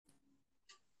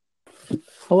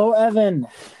Hello, Evan.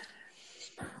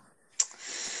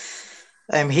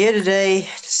 I'm here today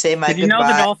to say my Did you know the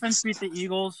goodbyes. Dolphins beat the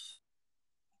Eagles?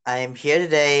 I am here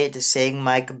today to say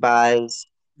my goodbyes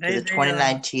to They the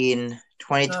they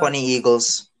 2019-2020 the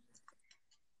Eagles.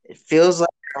 It feels like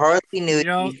I hardly did knew you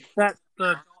know ye. that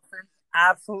the Dolphins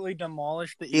absolutely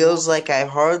demolished the Feels Eagles? like I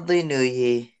hardly knew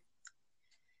ye.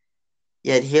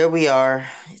 Yet here we are.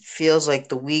 It feels like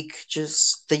the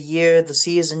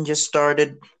season just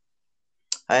started.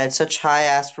 I had such high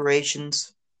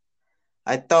aspirations.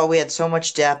 I thought we had so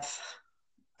much depth.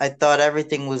 I thought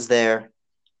everything was there.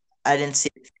 I didn't see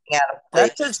a thing out of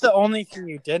That's just place. the only thing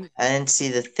you didn't I know. didn't see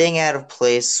the thing out of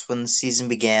place when the season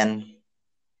began.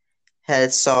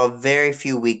 Had saw very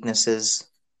few weaknesses,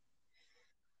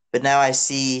 but now I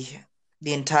see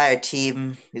the entire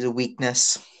team is a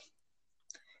weakness,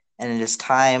 and it is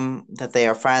time that they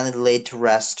are finally laid to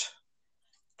rest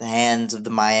at the hands of the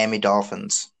Miami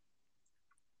Dolphins.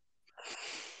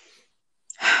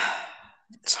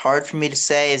 It's hard for me to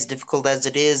say, as difficult as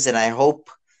it is, and I hope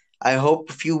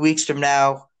a few weeks from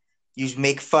now you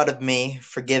make fun of me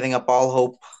for giving up all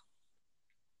hope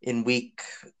in week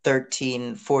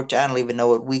 13, 14. I don't even know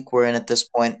what week we're in at this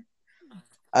point.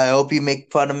 I hope you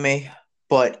make fun of me,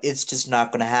 but it's just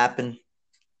not going to happen.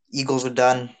 Eagles are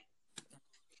done.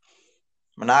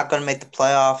 We're not going to make the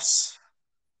playoffs.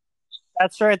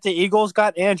 That's right. The Eagles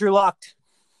got Andrew Luck.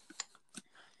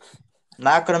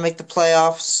 Not going to make the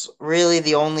playoffs. Really,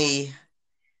 the only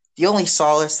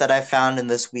solace that I found in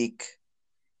this week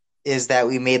is that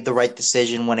we made the right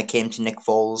decision when it came to Nick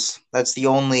Foles. That's the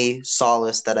only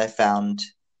solace that I found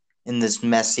in this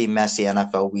messy, messy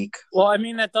NFL week. Well, I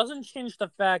mean that doesn't change the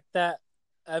fact that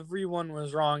everyone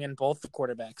was wrong and both the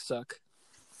quarterbacks suck.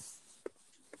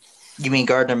 You mean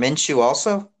Gardner Minshew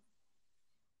also?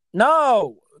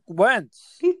 No,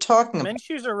 Wentz. What are you talking about?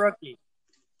 Minshew's a rookie.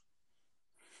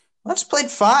 Wentz played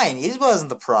fine. He wasn't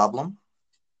the problem.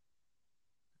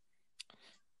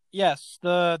 Yes,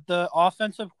 the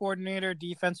offensive coordinator,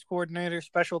 defense coordinator,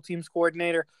 special teams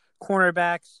coordinator,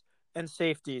 cornerbacks, and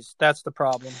safeties. That's the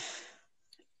problem.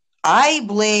 I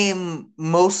blame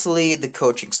mostly the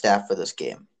coaching staff for this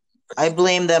game. I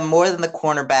blame them more than the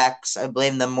cornerbacks. I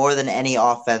blame them more than any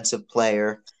offensive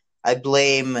player. I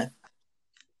blame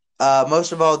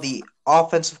most of all the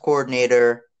offensive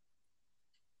coordinator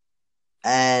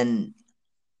and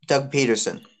Doug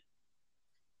Peterson.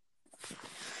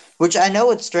 Which I know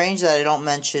it's strange that I don't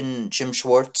mention Jim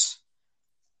Schwartz,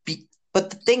 but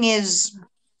the thing is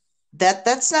that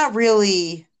that's not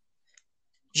really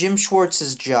Jim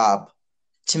Schwartz's job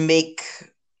to make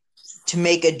to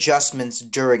make adjustments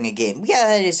during a game. Yeah,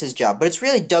 that is his job, but it's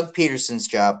really Doug Peterson's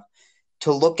job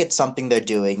to look at something they're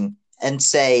doing and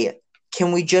say,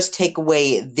 can we just take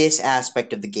away this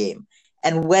aspect of the game?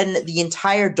 And when the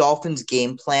entire Dolphins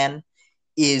game plan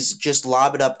is just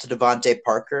lob it up to Devontae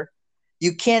Parker,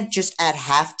 you can't just at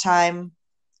halftime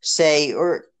say,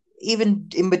 or even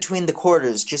in between the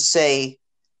quarters, just say,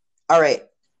 all right,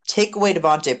 take away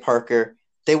Devontae Parker.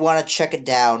 They want to check it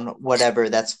down, whatever,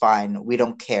 that's fine. We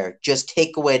don't care. Just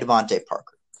take away Devontae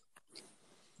Parker.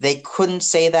 They couldn't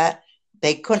say that.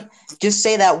 They couldn't just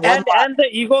say that one And the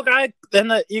Eagle guy, then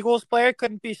the Eagles player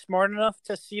couldn't be smart enough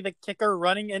to see the kicker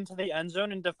running into the end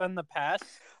zone and defend the pass.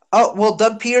 Oh, well,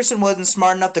 Doug Peterson wasn't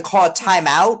smart enough to call a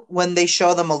timeout when they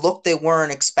show them a look they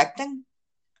weren't expecting.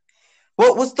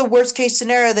 What's the worst case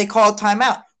scenario? They call a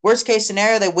timeout. Worst case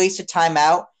scenario, they waste a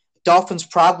timeout. Dolphins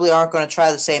probably aren't going to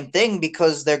try the same thing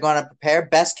because they're going to prepare.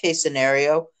 Best case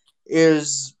scenario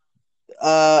is,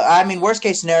 worst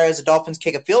case scenario is the Dolphins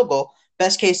kick a field goal.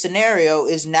 Best case scenario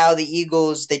is now the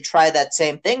Eagles, they try that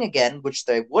same thing again, which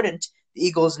they wouldn't. The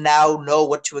Eagles now know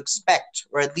what to expect,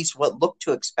 or at least what look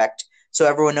to expect, so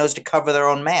everyone knows to cover their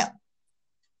own man.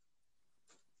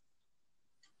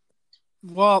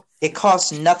 Well, It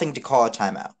costs nothing to call a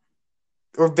timeout,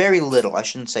 or very little. I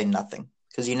shouldn't say nothing,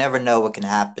 because you never know what can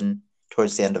happen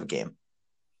towards the end of a game.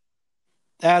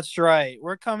 that's right.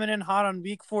 We're coming in hot on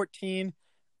week 14,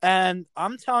 and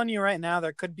I'm telling you right now,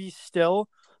 there could be still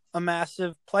a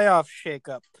massive playoff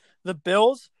shakeup. The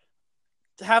Bills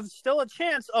have still a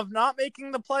chance of not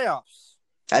making the playoffs.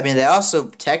 I mean, they also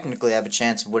technically have a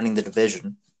chance of winning the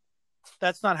division.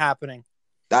 That's not happening.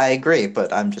 I agree,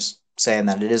 but I'm just saying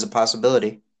that it is a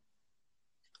possibility.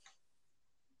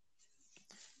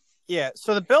 Yeah,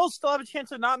 so the Bills still have a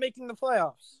chance of not making the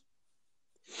playoffs.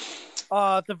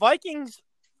 The Vikings,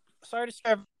 sorry to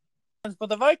say, but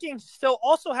the Vikings still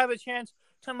also have a chance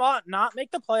to not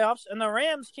make the playoffs, and the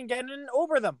Rams can get in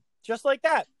over them just like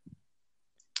that.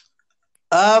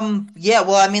 Yeah,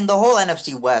 well, I mean, the whole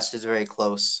NFC West is very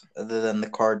close, other than the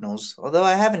Cardinals. Although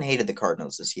I haven't hated the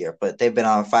Cardinals this year, but they've been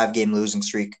on a 5-game losing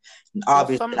streak, and Well,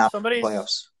 obviously not for the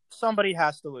playoffs. somebody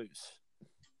has to lose.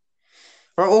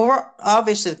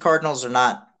 Obviously, the Cardinals are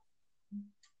not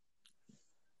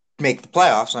make the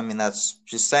playoffs. I mean, that's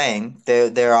just saying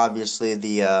they're obviously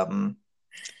the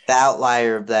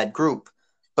outlier of that group.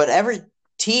 But every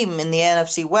team in the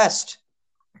NFC West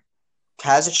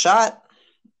has a shot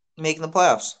making the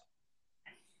playoffs.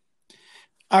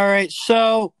 All right,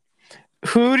 so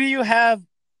who do you have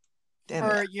Damn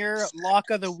for it. your lock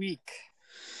of the week?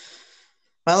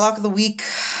 My lock of the week.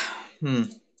 My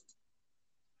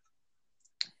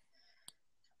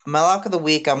lock of the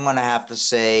week, I'm gonna have to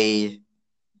say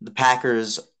the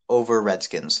Packers over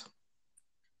Redskins.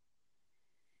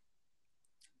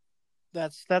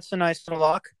 That's a nice little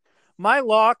lock. My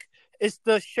lock is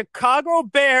the Chicago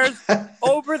Bears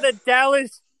over the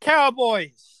Dallas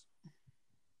Cowboys.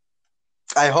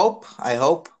 I hope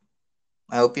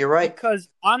you're right. Because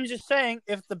I'm just saying,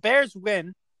 if the Bears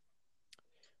win,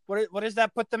 what does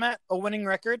that put them at? A winning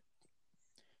record?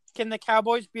 Can the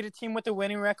Cowboys beat a team with a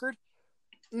winning record?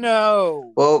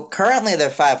 No. Well, currently they're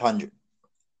 500.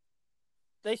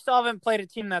 They still haven't played a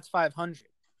team that's 500.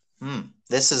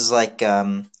 This is like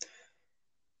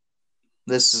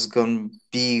this is going to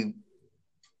be.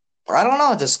 I don't know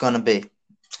what this is going to be.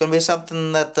 It's going to be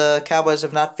something that the Cowboys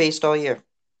have not faced all year.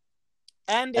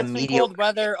 And it's in cold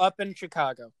weather up in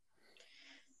Chicago.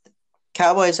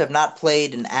 Cowboys have not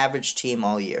played an average team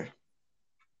all year.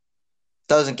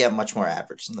 Doesn't get much more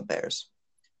average than the Bears.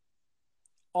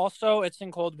 Also, it's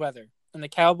in cold weather. And the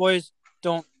Cowboys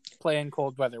don't play in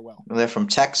cold weather well. They're from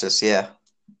Texas, yeah.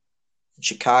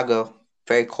 Chicago,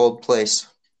 very cold place.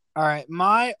 All right,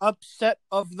 my upset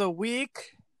of the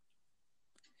week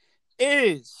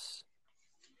is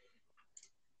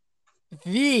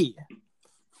the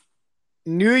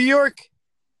New York.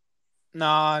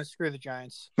 Nah, screw the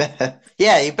Giants.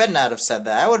 Yeah, you better not have said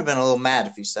that. I would have been a little mad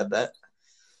if you said that.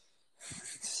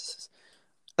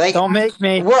 Like, don't make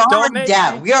me. We're already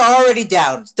down. We are already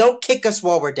down. Don't kick us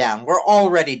while we're down. We're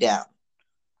already down.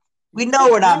 We know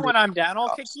we're not. When I'm down,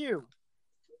 I'll kick you.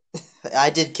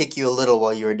 I did kick you a little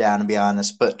while you were down, to be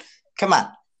honest. But come on,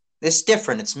 this is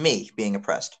different. It's me being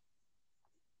oppressed.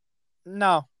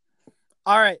 No.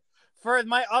 All right. For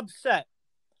my upset,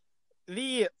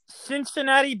 the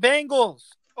Cincinnati Bengals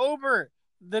over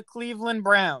the Cleveland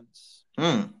Browns.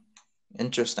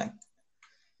 Interesting.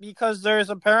 Because there's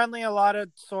apparently a lot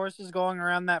of sources going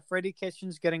around that Freddie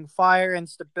Kitchens getting fire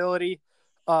instability.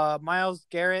 Myles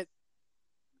Garrett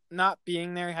not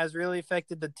being there has really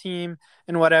affected the team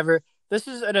and whatever. This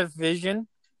is a division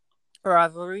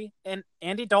rivalry, and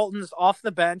Andy Dalton's off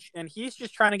the bench, and he's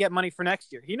just trying to get money for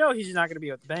next year. He knows he's not going to be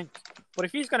with the Bengals, but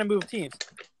if he's going to move teams,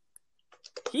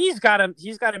 he's got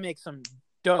to make some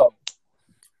dough.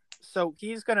 So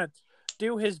he's going to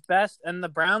do his best, and the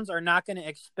Browns are not going to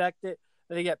expect it.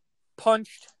 They get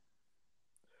punched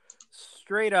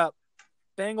straight up.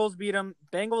 Bengals beat them.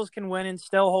 Bengals can win and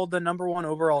still hold the number 1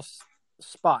 overall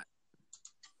spot.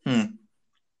 And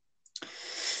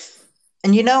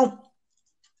you know,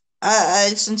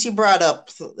 since you brought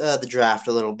up the draft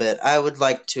a little bit, I would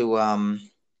like to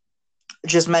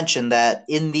just mention that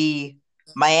in the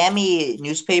Miami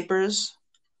newspapers,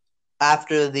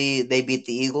 after they beat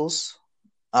the Eagles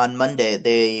on Monday,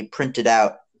 they printed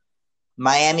out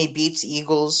Miami beats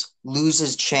Eagles,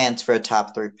 loses chance for a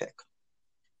top 3 pick.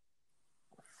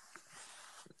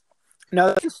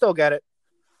 No, they can still get it.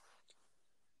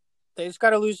 They just got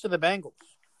to lose to the Bengals.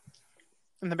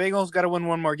 And the Bengals got to win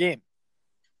one more game.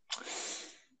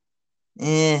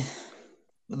 The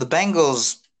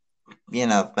Bengals,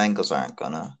 Bengals aren't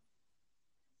going to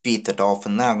beat the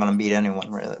Dolphins. They're not going to beat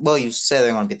anyone, really. Well, you say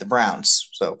they're going to beat the Browns,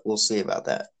 so we'll see about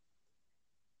that.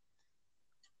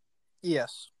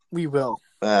 Yes, we will.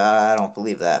 I don't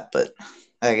believe that, but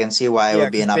I can see why it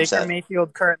would be an upset. Baker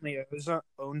Mayfield currently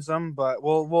owns them, but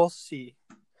we'll see.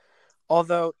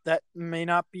 Although that may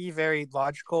not be very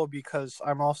logical because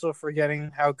I'm also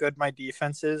forgetting how good my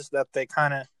defense is that they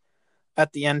kind of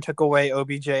at the end took away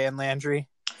OBJ and Landry.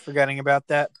 Forgetting about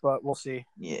that, but we'll see.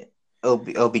 Yeah.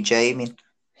 OBJ, you mean?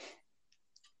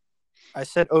 I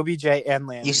said OBJ and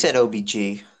Landry. You said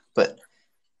OBG, but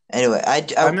anyway,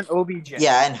 I'm an OBJ.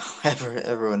 Yeah, I know.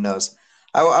 Everyone knows.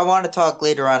 I want to talk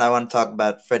later on. I want to talk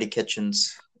about Freddie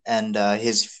Kitchens and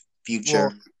his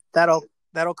future. Well,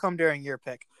 that'll come during your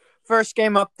pick. First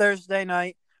game up Thursday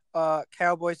night,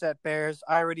 Cowboys at Bears.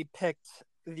 I already picked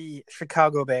the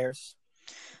Chicago Bears.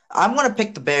 I'm going to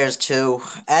pick the Bears too,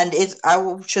 and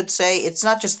should say it's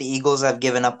not just the Eagles I've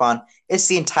given up on; it's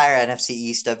the entire NFC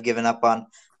East I've given up on.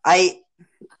 I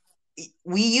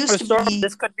we used to So be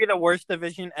this could be the worst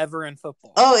division ever in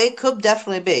football. Oh, it could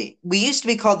definitely be. We used to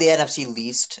be called the NFC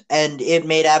least, and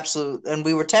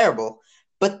we were terrible.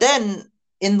 But then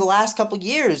in the last couple of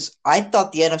years, I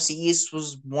thought the NFC East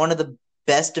was one of the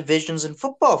best divisions in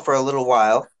football for a little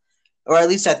while, or at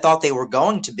least I thought they were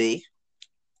going to be.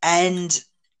 And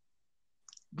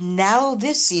now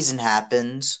this season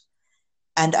happens,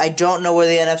 and I don't know where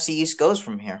the NFC East goes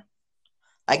from here.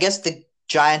 I guess the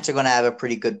Giants are going to have a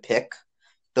pretty good pick.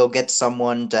 They'll get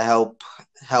someone to help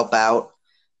out.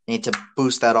 Need to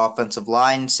boost that offensive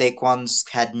line. Saquon's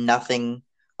had nothing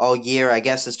all year. I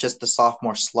guess it's just the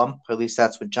sophomore slump. At least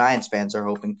that's what Giants fans are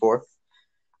hoping for.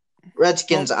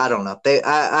 Redskins, Well, I don't know.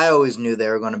 I always knew they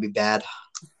were going to be bad.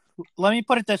 let me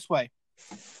put it this way.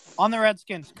 On the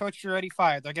Redskins, coach already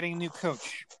fired. They're getting a new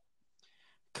coach.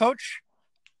 Coach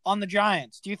on the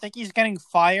Giants, do you think he's getting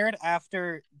fired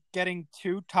after getting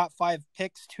 2 top 5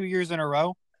 picks 2 years in a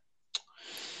row?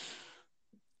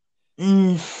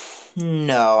 No,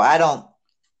 I don't.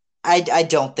 I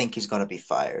don't think he's going to be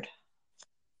fired.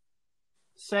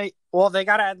 Well, they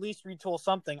got to at least retool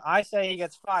something. I say he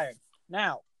gets fired.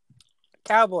 Now,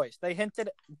 Cowboys,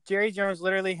 Jerry Jones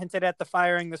literally hinted at the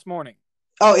firing this morning.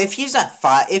 Oh, if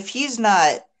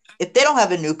they don't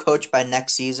have a new coach by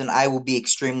next season, I will be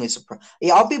extremely surprised.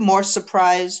 Yeah, I'll be more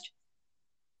surprised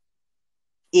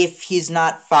if he's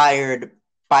not fired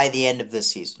by the end of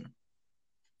this season.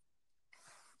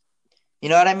 You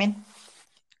know what I mean?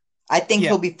 I think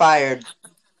he'll be fired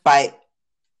by.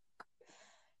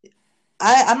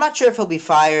 I'm not sure if he'll be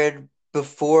fired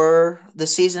before the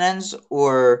season ends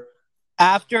or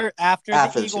after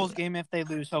the Eagles game. If they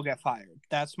lose, he'll get fired.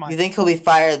 That's my. You think he'll be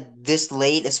fired this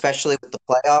late, especially with the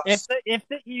playoffs? If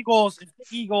the Eagles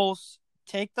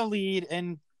take the lead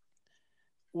and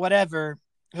whatever,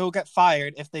 he'll get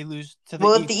fired if they lose to the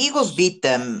Eagles. Well, if the Eagles beat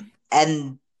them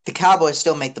and the Cowboys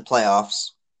still make the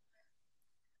playoffs,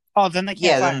 then they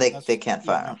can't. Then they can't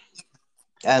fire him.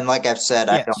 And like I've said,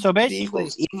 I don't. So basically,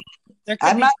 the Eagles. There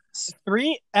could be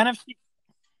three NFC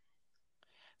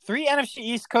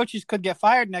East coaches could get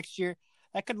fired next year.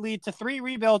 That could lead to 3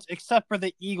 rebuilds, except for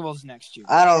the Eagles next year.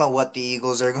 I don't know what the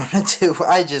Eagles are going to do.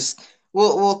 I just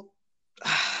I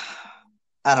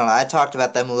don't know. I talked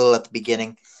about them a little at the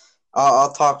beginning.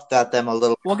 I'll talk about them a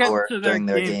little more during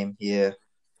their game. Yeah,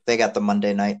 they got the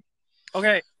Monday night.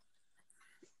 Okay,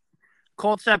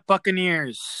 Colts at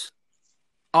Buccaneers.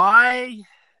 I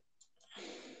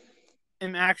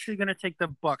am actually going to take the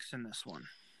Bucs in this one.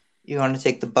 You want to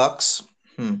take the Bucs?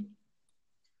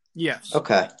 Yes.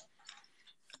 Okay.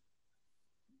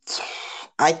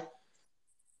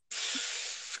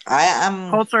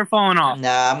 I'm Colts are falling off.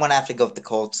 Nah, I'm gonna have to go with the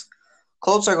Colts.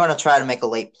 Colts are gonna try to make a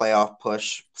late playoff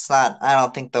push. I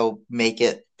don't think they'll make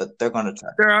it, but they're gonna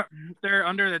try. They're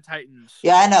under the Titans.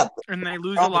 Yeah, I know. And they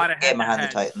lose a lot of head behind the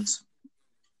Titans.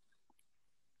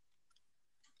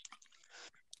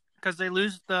 Because they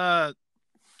lose the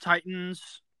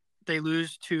Titans, they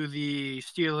lose to the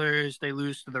Steelers, they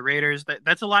lose to the Raiders.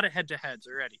 That's a lot of head-to-heads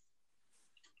already.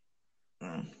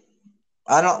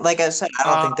 Like I said, I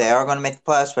don't think they are going to make the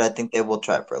playoffs, but I think they will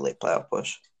try for a late playoff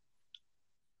push.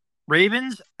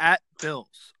 Ravens at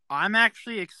Bills. I'm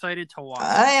actually excited to watch.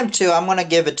 I am too. I'm going to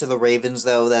give it to the Ravens,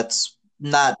 though. That's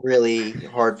not really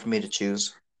hard for me to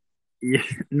choose. Yeah,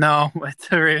 no,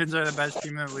 the Ravens are the best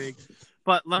team in the league.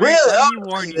 But let me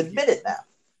warn you. Admit it now.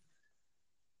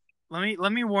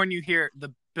 Let me warn you here,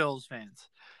 the Bills fans.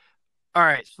 All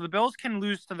right, so the Bills can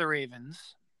lose to the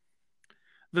Ravens.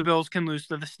 The Bills can lose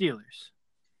to the Steelers.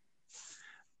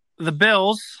 The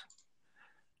Bills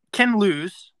can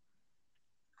lose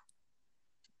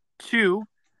to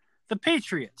the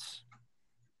Patriots.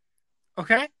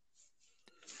 Okay?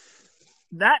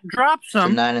 That drops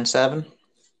them to 9-7.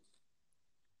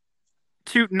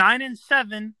 To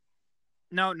 9-7.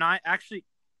 No, 9. Actually,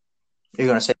 you're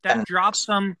going to say that drops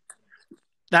them.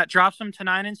 That drops them to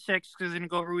 9-6 because they're going to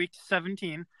go over week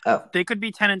 17. Oh, they could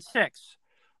be 10-6,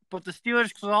 but the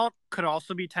Steelers could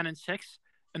also be 10-6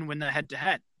 and win the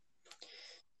head-to-head.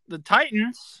 The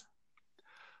Titans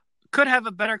could have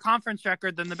a better conference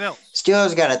record than the Bills.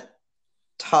 Steelers got a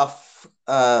tough.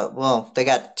 They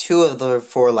got 2 of the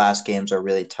 4 last games are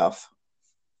really tough.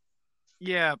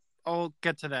 Yeah, I'll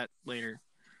get to that later.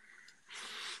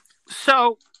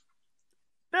 So,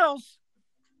 Bills,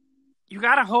 you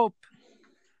gotta hope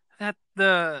that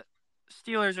the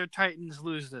Steelers or Titans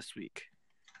lose this week.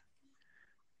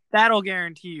 That'll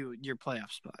guarantee you your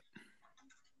playoff spot.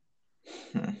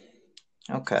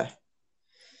 Okay.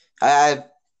 I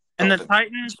And the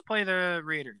Titans play the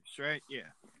Raiders, right? Yeah.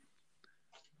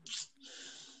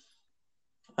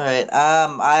 All right.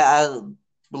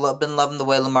 I've been loving the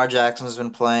way Lamar Jackson has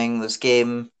been playing this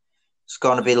game. It's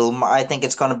going to be I think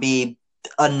it's going to be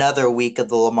another week of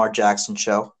the Lamar Jackson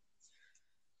show.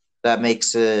 That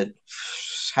makes it.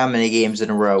 How many games in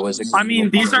a row is it? I mean,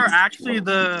 these are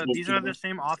the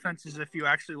same offenses if you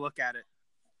actually look at it.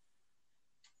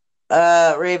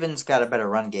 Ravens got a better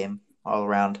run game all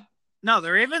around. No,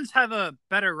 the Ravens have a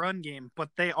better run game, but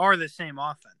they are the same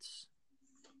offense.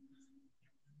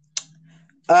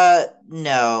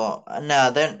 No,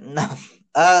 they're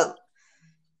no.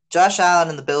 Josh Allen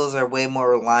and the Bills are way more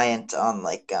reliant on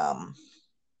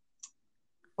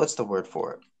what's the word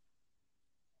for it?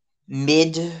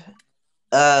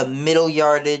 Middle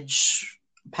yardage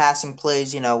passing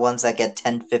plays. Ones that get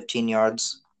 10, 15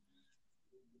 yards.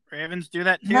 Ravens do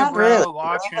that too, Not bro. really.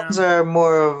 Watch Ravens them. are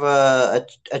more of a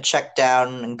check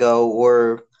down and go,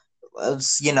 or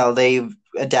they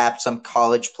adapt some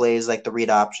college plays like the read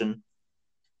option.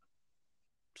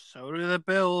 So do the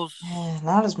Bills.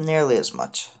 Not as nearly as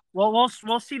much. Well,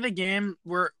 we'll see the game.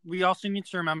 We also need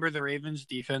to remember the Ravens'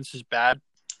 defense is bad.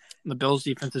 The Bills'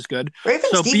 defense is good.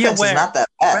 Ravens' so defense be aware. is not that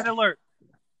bad.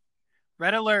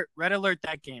 Red alert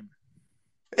that game.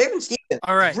 Ravens' defense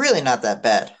All right. is really not that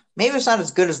bad. Maybe it's not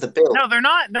as good as the Bills. No, they're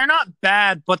not. They're not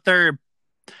bad, but they're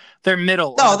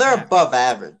middle. No, they're above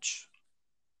average.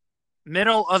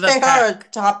 Middle of the pack. They are a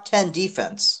top 10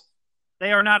 defense.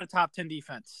 They are not a top 10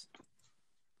 defense.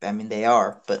 I mean, they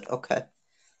are, but okay.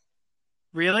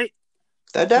 Really?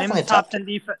 They're definitely top 10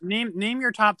 defense. Name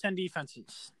your top 10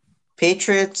 defenses.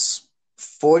 Patriots,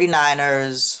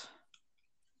 49ers,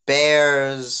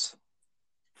 Bears.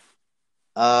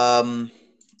 Who am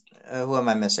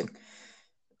I missing?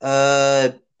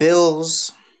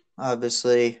 Bills,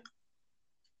 obviously.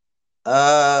 You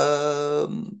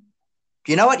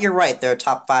know what? You're right. They're a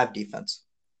top 5 defense.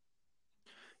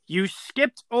 You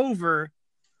skipped over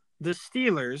the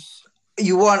Steelers.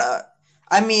 You want to...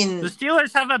 I mean... The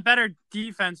Steelers have a better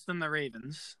defense than the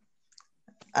Ravens.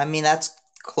 I mean, that's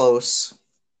close.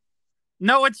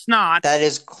 No, it's not. That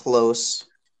is close.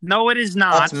 No, it is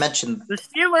not. Not to mention... The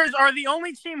Steelers are the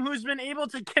only team who's been able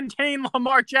to contain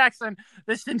Lamar Jackson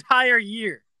this entire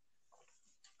year.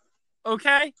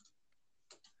 Okay?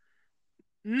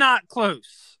 Not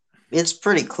close. It's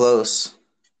pretty close.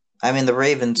 I mean, the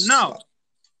Ravens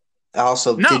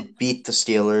did beat the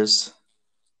Steelers.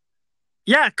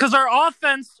 Yeah, because our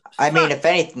offense sucks. I mean, if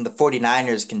anything, the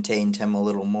 49ers contained him a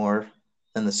little more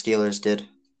than the Steelers did.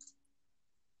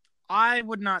 I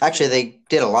would not. Actually, they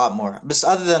did a lot more. But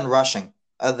other than rushing,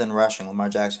 Lamar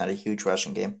Jackson had a huge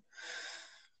rushing game.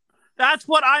 That's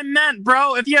what I meant,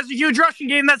 bro. If he has a huge rushing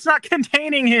game, that's not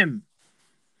containing him.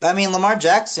 I mean, Lamar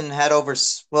Jackson had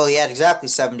he had exactly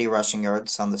 70 rushing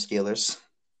yards on the Steelers.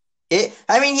 He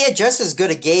had just as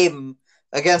good a game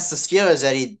against the Steelers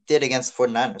that he did against the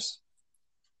 49ers.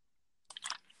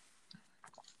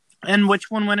 And which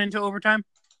one went into overtime?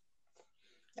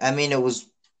 I mean, it was...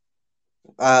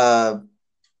 the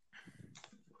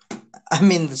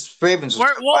Ravens...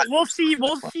 We'll see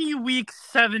week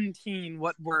 17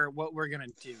 what we're going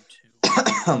to do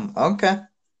to okay.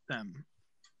 them.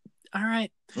 All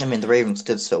right. I mean, the Ravens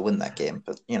did still win that game,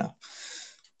 but, Yeah,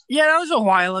 that was a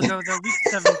while ago, though. Week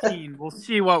 17. We'll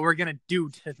see what we're going to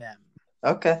do to them.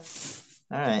 Okay.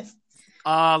 All right.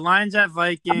 Lions at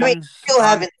Vikings. I mean,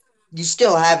 you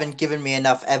still haven't given me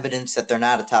enough evidence that they're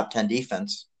not a top 10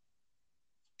 defense.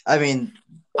 I mean...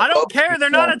 I don't care. They're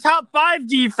not a top 5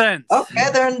 defense. Okay,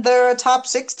 they're a top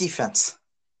 6 defense.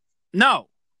 No.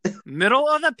 Middle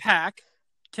of the pack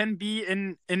can be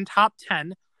in top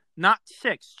 10. Not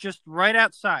 6, just right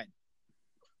outside.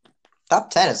 Top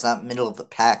 10 is not middle of the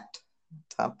pack.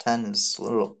 Top 10 is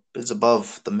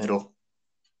above the middle.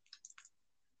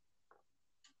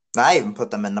 I even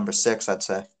put them at number 6, I'd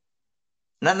say.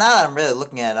 Now that I'm really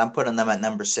looking at it, I'm putting them at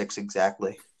number 6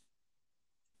 exactly.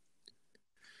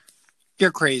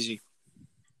 You're crazy.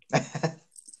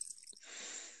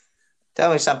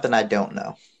 Tell me something I don't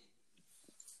know.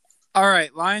 All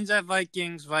right, Lions at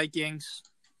Vikings.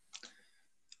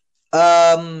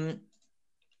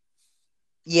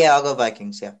 Yeah, I'll go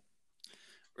Vikings, yeah.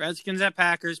 Redskins at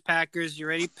Packers. You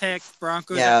ready? Pick.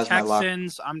 Broncos at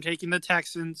Texans. I'm taking the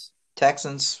Texans.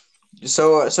 Texans.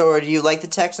 So do you like the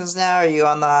Texans now? Are you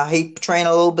on the hype train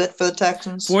a little bit for the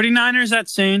Texans? 49ers at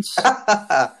Saints.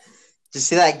 Did you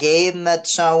see that game that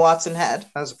Sean Watson had?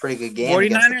 That was a pretty good game.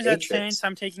 49ers at Saints.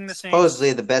 I'm taking the Saints.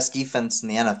 Supposedly the best defense in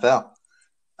the NFL.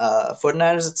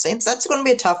 49ers at Saints. That's going to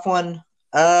be a tough one.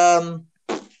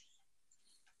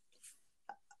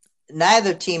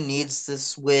 Neither team needs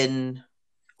this win.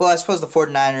 Well, I suppose the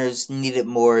 49ers need it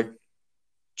more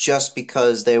just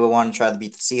because they would want to try to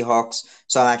beat the Seahawks.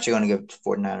 So I'm actually going to give it to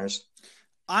 49ers.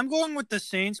 I'm going with the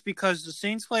Saints because the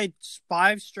Saints played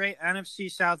 5 straight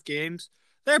NFC South games.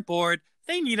 They're bored.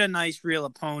 They need a nice real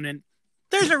opponent.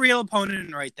 There's a real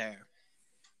opponent right there.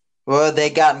 Well,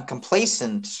 they gotten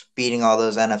complacent beating all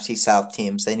those NFC South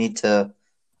teams. They need to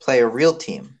play a real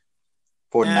team.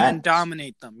 49ers. And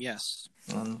dominate them, yes.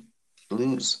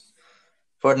 Lose.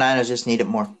 49ers just need it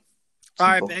more. Simple.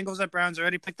 All right, Bengals at Browns.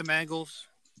 Already picked the Bengals.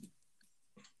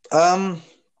 I'm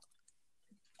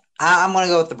going to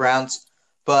go with the Browns.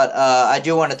 But I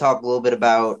do want to talk a little bit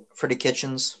about Freddie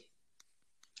Kitchens.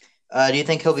 Do you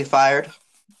think he'll be fired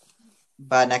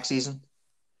by next season?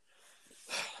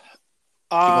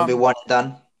 He will be one and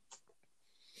done?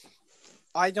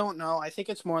 I don't know. I think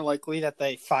it's more likely that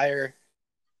they fire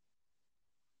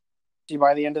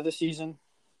by the end of the season.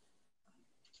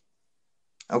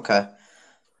 Okay.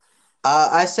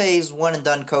 I say he's one and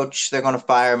done coach. They're going to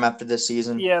fire him after this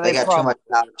season. Yeah, they got too much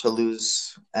power to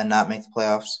lose and not make the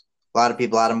playoffs. A lot of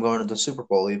people had him going to the Super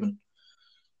Bowl even.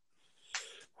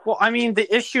 Well, I mean,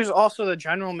 the issue is also the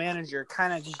general manager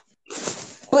kind of just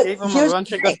gave him a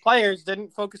bunch of good players,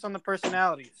 didn't focus on the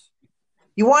personalities.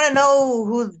 You want to know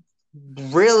who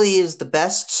really is the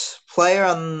best player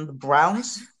on the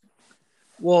Browns?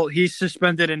 Well, he's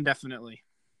suspended indefinitely.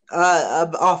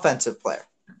 Offensive player.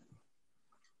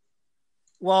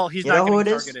 Well, he's not getting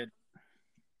targeted.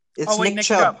 It's Nick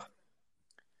Chubb.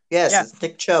 Yes, it's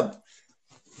Nick Chubb.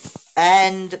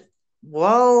 And,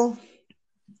 well,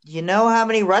 you know how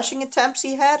many rushing attempts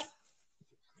he had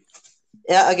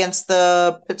against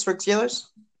the Pittsburgh Steelers?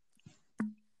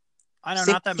 I know,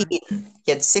 16. Not that many.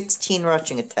 He had 16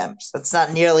 rushing attempts. That's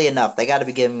not nearly enough. They got to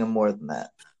be giving him more than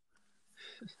that.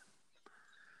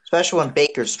 Especially when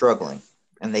Baker's struggling,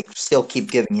 and they still keep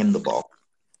giving him the ball.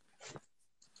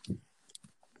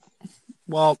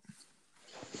 Well,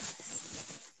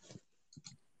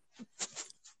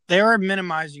 they were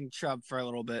minimizing Chubb for a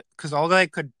little bit because all they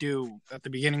could do at the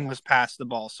beginning was pass the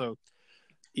ball. So,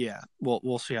 yeah,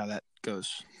 we'll see how that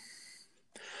goes.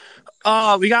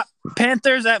 We got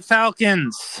Panthers at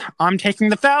Falcons. I'm taking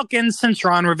the Falcons since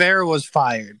Ron Rivera was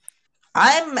fired.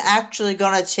 I'm actually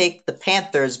going to take the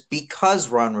Panthers because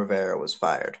Ron Rivera was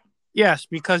fired. Yes,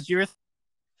 because your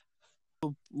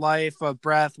life, a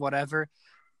breath, whatever.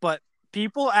 But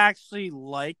people actually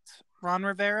liked Ron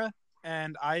Rivera,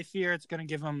 and I fear it's going to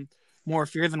give him more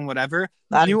fear than whatever.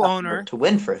 New owner to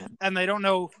win for him. And they don't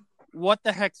know what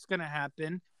the heck's going to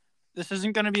happen. This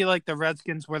isn't going to be like the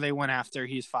Redskins where they win after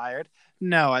he's fired.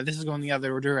 No, this is going the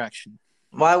other direction.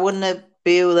 Why wouldn't it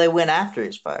be they win after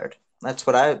he's fired? That's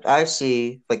what I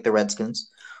see, like the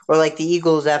Redskins. Or like the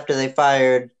Eagles after they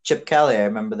fired Chip Kelly. I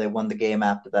remember they won the game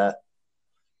after that.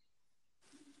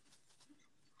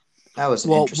 That was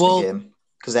an interesting game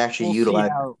because they actually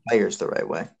utilized players the right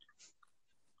way.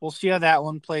 We'll see how that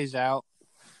one plays out.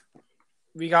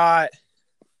 We got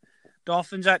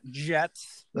Dolphins at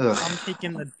Jets. Ugh. I'm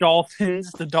taking the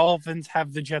Dolphins. The Dolphins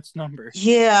have the Jets' numbers.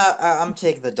 Yeah, I'm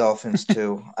taking the Dolphins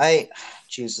too.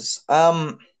 Jesus.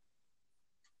 Well,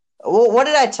 what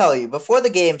did I tell you before the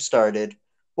game started?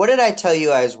 What did I tell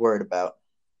you I was worried about?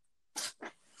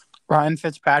 Ryan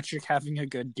Fitzpatrick having a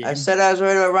good game. I said I was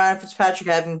worried about Ryan Fitzpatrick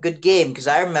having a good game because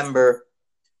I remember,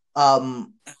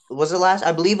 was it last?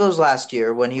 I believe it was last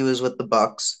year when he was with the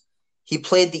Bucs. He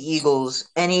played the Eagles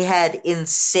and he had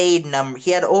insane numbers.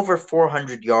 He had over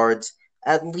 400 yards,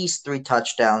 at least 3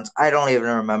 touchdowns. I don't even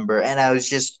remember. And I was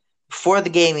just before the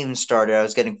game even started, I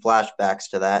was getting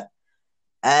flashbacks to that.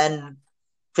 And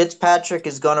Fitzpatrick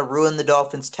is going to ruin the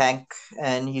Dolphins' tank,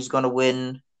 and he's going to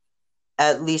win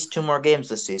at least 2 more games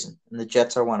this season, and the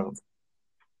Jets are one of them.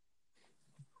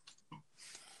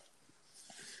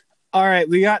 All right,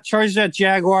 we got Chargers at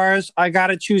Jaguars. I got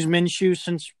to choose Minshew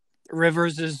since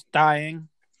Rivers is dying.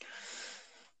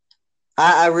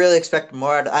 I really expect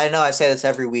more. I know I say this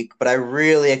every week, but I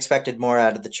really expected more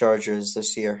out of the Chargers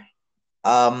this year.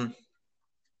 That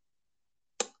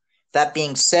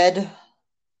being said,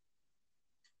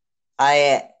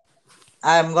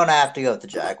 I'm gonna have to go with the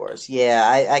Jaguars. Yeah,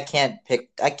 I can't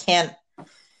pick.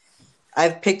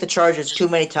 I've picked the Chargers too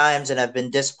many times, and I've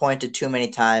been disappointed too many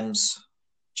times.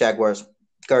 Jaguars.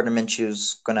 Gardner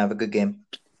Minshew's gonna have a good game.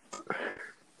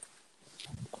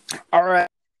 All right.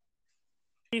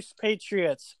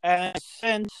 Patriots, and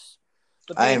since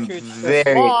the Patriots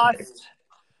lost,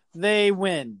 they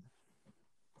win.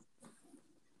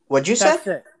 What'd you say? That's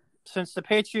it. Since the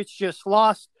Patriots just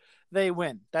lost, they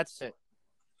win. That's it.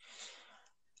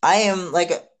 I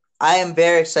am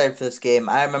very excited for this game.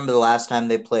 I remember the last time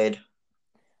they played.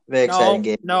 Very exciting No,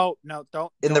 game no, no,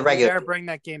 don't in the don't you regular. dare bring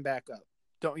that game back up.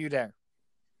 Don't you dare.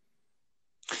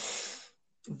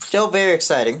 Still very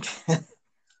exciting.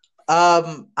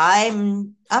 I'm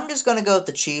just gonna go with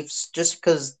the Chiefs just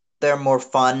because they're more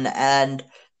fun and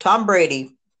Tom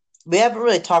Brady. We haven't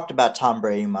really talked about Tom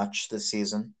Brady much this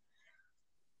season.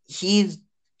 He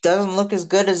doesn't look as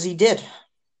good as he did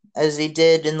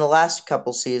in the last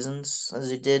couple seasons, as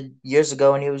he did years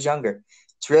ago when he was younger.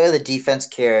 It's really the defense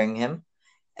carrying him,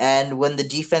 and when the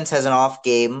defense has an off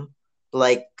game,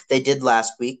 like they did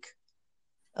last week,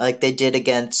 like they did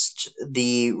against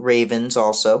the Ravens,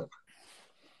 also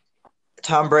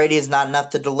Tom Brady is not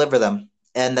enough to deliver them,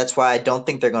 and that's why I don't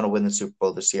think they're going to win the Super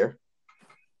Bowl this year.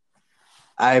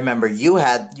 I remember you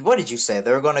had what did you say?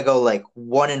 They were going to go like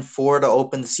 1-4 to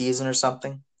open the season or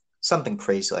something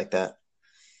crazy like that.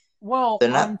 Well, They're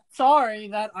not. I'm sorry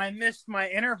that I missed my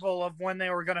interval of when they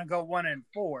were going to go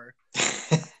 1-4.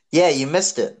 Yeah, you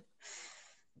missed it.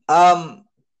 Um,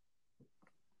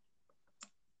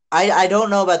 I don't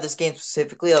know about this game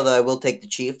specifically, although I will take the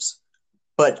Chiefs.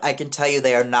 But I can tell you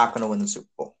they are not going to win the Super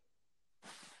Bowl,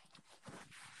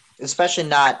 especially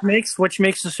not. Which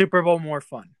makes the Super Bowl more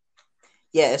fun.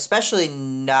 Yeah, especially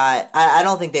not. I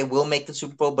don't think they will make the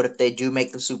Super Bowl, but if they do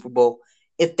make the Super Bowl,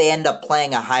 if they end up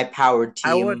playing a high-powered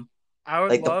I would team I would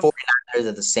like the love 49ers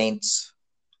or the Saints.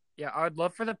 Yeah, I would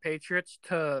love for the Patriots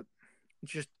to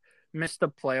just miss the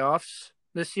playoffs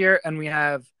this year, and we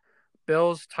have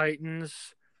Bills,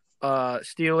 Titans,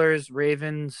 Steelers,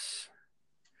 Ravens,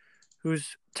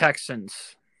 who's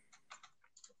Texans.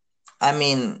 I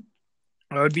mean,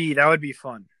 That would be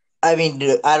fun.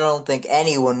 dude, I don't think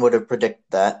anyone would have predicted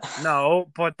that. No,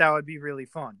 but that would be really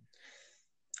fun.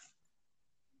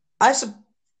 I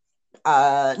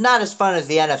not as fun as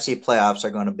the NFC playoffs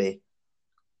are going to be.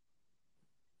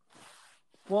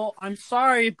 Well, I'm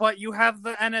sorry, but you have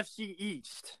the NFC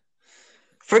East.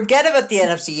 Forget about the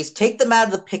NFC East. Take them out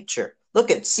of the picture. Look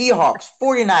at Seahawks,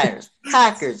 49ers,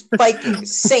 Packers,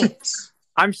 Vikings, Saints.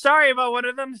 I'm sorry, but one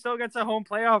of them still gets a home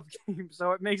playoff game,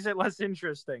 so it makes it less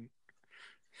interesting.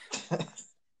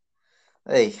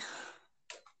 Hey,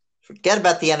 forget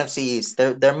about the NFC East.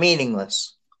 They're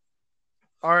meaningless.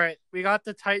 All right, we got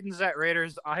the Titans at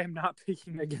Raiders. I am not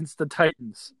picking against the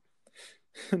Titans.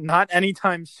 Not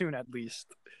anytime soon, at least.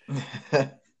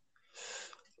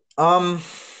 um,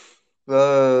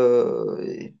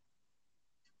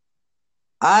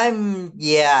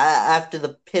 after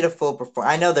the pitiful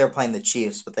performance. I know they're playing the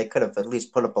Chiefs, but they could have at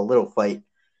least put up a little fight.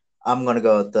 I'm gonna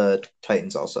go with the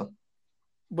Titans also.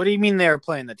 What do you mean they were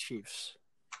playing the Chiefs?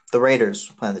 The Raiders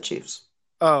playing the Chiefs.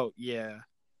 Oh yeah.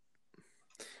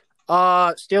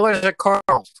 Steelers at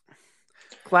Cardinals.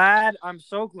 I'm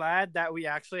so glad that we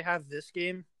actually have this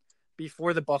game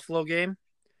before the Buffalo game,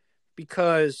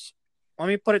 because let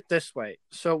me put it this way.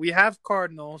 So we have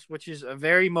Cardinals, which is a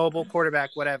very mobile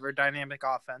quarterback, whatever, dynamic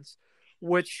offense,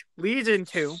 which leads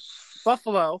into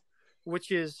Buffalo,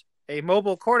 which is a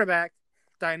mobile quarterback,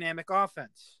 dynamic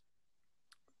offense.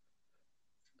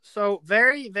 So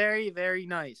very, very, very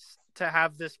nice to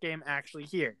have this game actually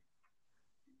here.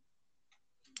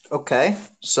 Okay,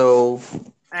 so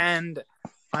And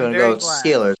I'm gonna very go with glad.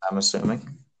 Steelers. I'm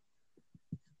assuming.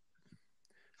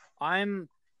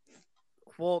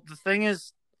 Well, the thing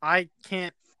is, I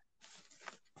can't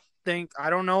think.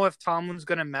 I don't know if Tomlin's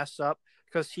going to mess up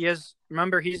because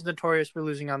remember, he's notorious for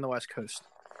losing on the West Coast.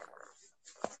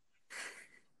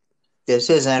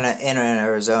 This is in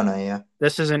Arizona, yeah.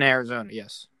 This is in Arizona,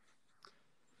 yes.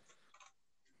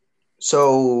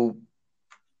 So,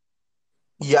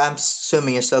 yeah, I'm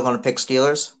assuming you're still going to pick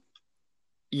Steelers?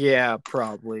 Yeah,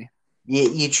 probably.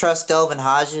 You trust Delvin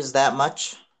Hodges that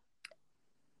much?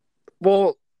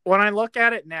 Well, when I look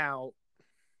at it now,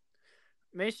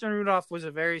 Mason Rudolph was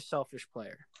a very selfish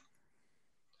player.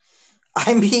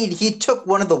 I mean, he took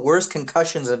one of the worst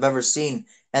concussions I've ever seen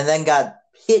and then got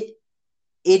hit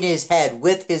in his head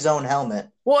with his own helmet.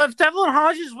 Well, if Devlin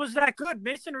Hodges was that good,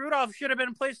 Mason Rudolph should have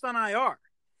been placed on IR.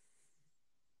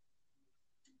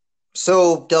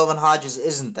 So Delvin Hodges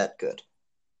isn't that good.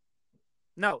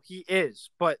 No, he is,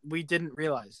 but we didn't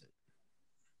realize it.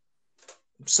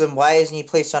 So why isn't he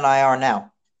placed on IR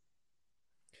now?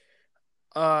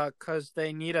 Because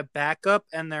they need a backup,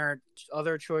 and their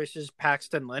other choice is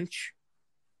Paxton Lynch.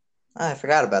 I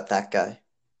forgot about that guy.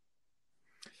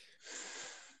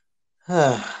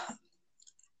 I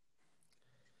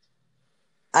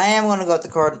am going to go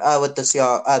with the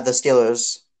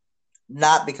Steelers,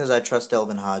 not because I trust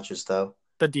Delvin Hodges, though.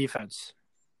 The defense.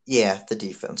 Yeah, the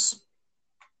defense.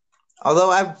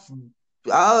 Although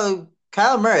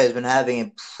Kyler Murray has been having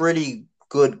a pretty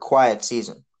good, quiet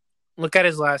season. Look at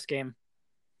his last game.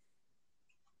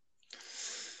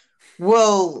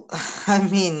 Well, I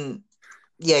mean,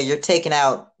 yeah, you're taking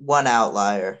out one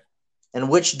outlier, in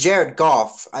which Jared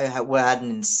Goff had an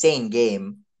insane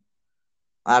game.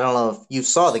 I don't know if you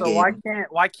saw the So game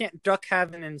why can't Duck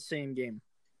have an insane game?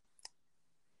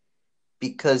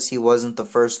 because he wasn't the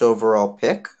first overall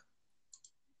pick.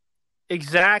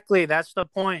 Exactly, that's the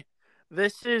point.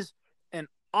 This is an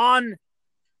undrafted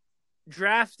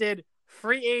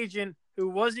free agent who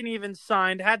wasn't even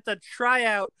signed, had to try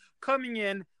out coming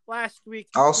in last week.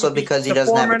 He Also beat because he the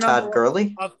doesn't have a Todd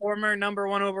Gurley. former number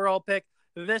one overall pick.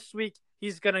 This week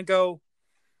he's gonna go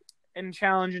and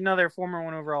challenge another former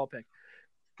one overall pick.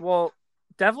 Well,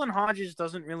 Devlin Hodges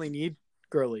doesn't really need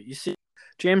Gurley. You see,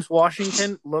 James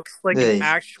Washington looks like an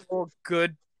actual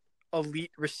good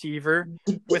elite receiver.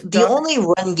 With The only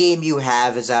run game you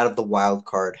have is out of the wild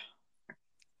card.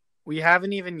 We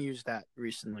haven't even used that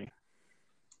recently.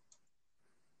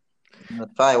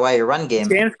 That's probably why your run game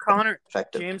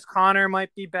effective. James Conner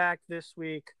might be back this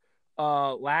week.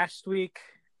 Last week,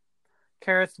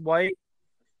 Kareth White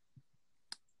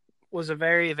was a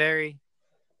very, very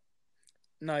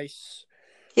nice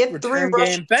he had return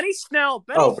game. Benny Snell.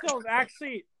 Snell's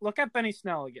actually look at Benny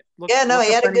Snell again. He had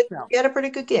a pretty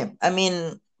good game. I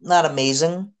mean, not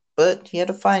amazing, but he had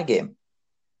a fine game.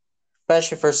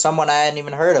 Especially for someone I hadn't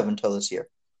even heard of until this year.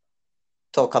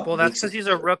 Until a couple weeks. Well, that's because he's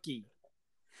a rookie.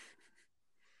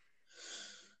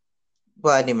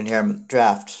 Well, I didn't even hear him in the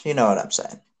draft. You know what I'm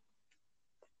saying.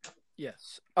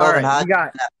 Yes. All right, we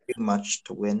got not too much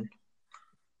to win.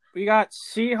 We got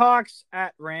Seahawks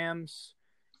at Rams.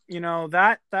 You know,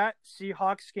 that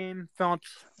Seahawks game felt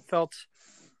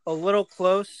a little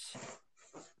close.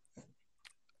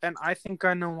 And I think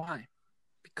I know why.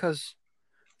 Because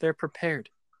they're prepared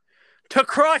to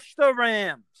crush the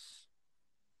Rams.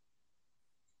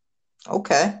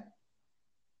 Okay.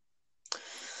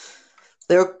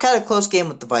 They were kind of close game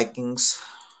with the Vikings.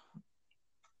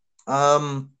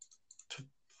 Rushing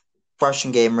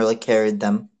game really carried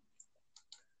them.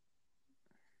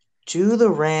 The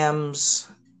Rams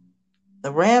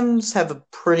have a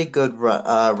pretty good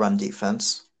run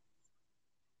defense.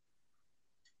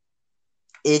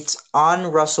 It's on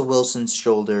Russell Wilson's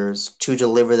shoulders to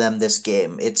deliver them this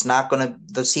game. The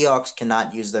Seahawks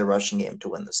cannot use their rushing game to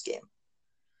win this game.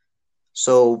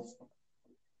 So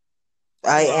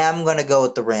I am going to go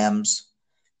with the Rams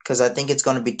because I think it's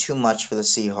going to be too much for the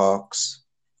Seahawks.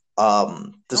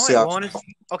 The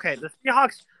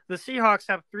Seahawks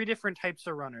have three different types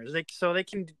of runners. They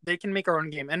can make a run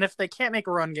game, and if they can't make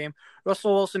a run game,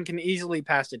 Russell Wilson can easily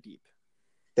pass it deep.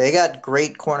 They got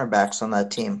great cornerbacks on that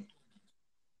team.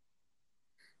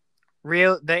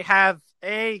 They have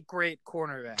a great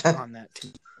cornerback on that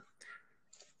team.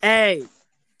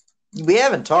 We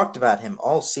haven't talked about him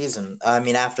all season. I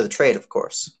mean, after the trade, of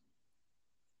course.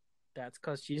 That's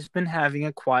because he's been having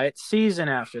a quiet season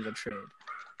after the trade.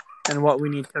 And what we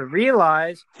need to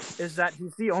realize is that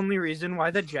he's the only reason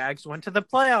why the Jags went to the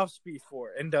playoffs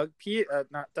before. And Doug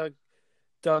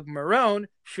Marrone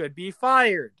should be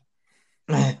fired.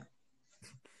 Well,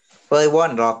 he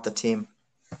wanted off the team.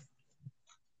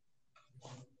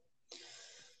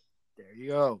 There you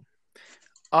go.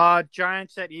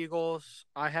 Giants at Eagles.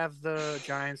 I have the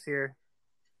Giants here.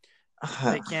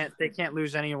 They can't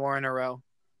lose any more in a row.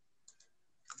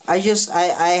 I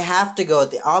have to go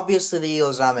with obviously the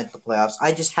Eagles not make the playoffs.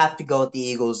 I just have to go with the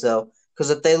Eagles though, because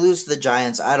if they lose to the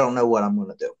Giants, I don't know what I'm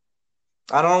gonna do.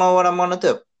 I've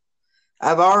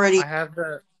already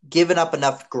given up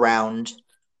enough ground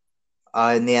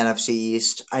in the NFC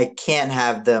East. I can't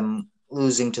have them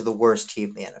losing to the worst team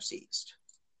in the NFC East.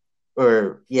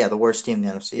 The worst team in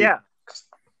the NFC. Yeah.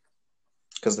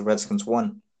 Because the Redskins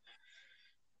won.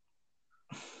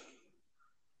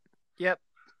 Yep.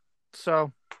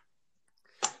 So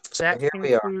that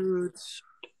concludes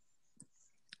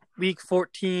Week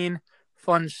 14.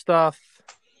 Fun stuff.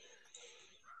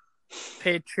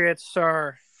 Patriots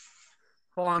are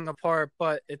falling apart,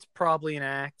 but it's probably an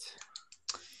act.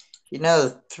 You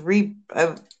know, three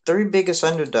biggest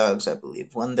underdogs, I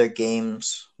believe, won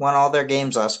all their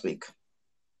games last week.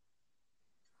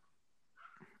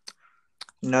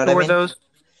 You know what I mean? Who were those?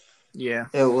 Yeah.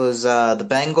 It was the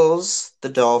Bengals, the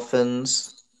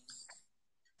Dolphins,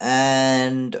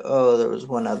 and there was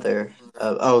one other.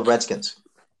 Redskins.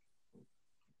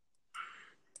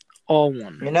 All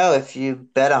won. You know, if you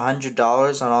bet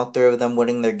 $100 on all three of them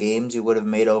winning their games, you would have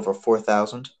made over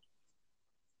 $4,000.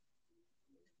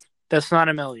 That's not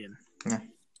 $1 million. Yeah.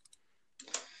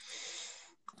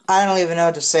 I don't even know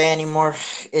what to say anymore.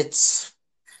 It's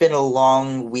been a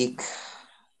long week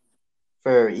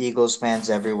for Eagles fans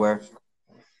everywhere.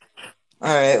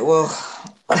 All right, well,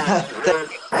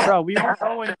 Bro, we were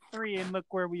 0-3 and look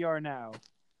where we are now.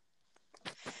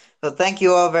 So thank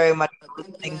you all very much for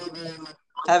listening.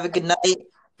 Have a good night.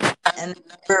 And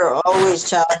remember, always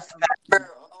challenge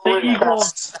The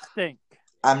Eagles stink.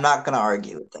 I'm not going to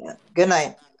argue with that. Good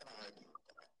night.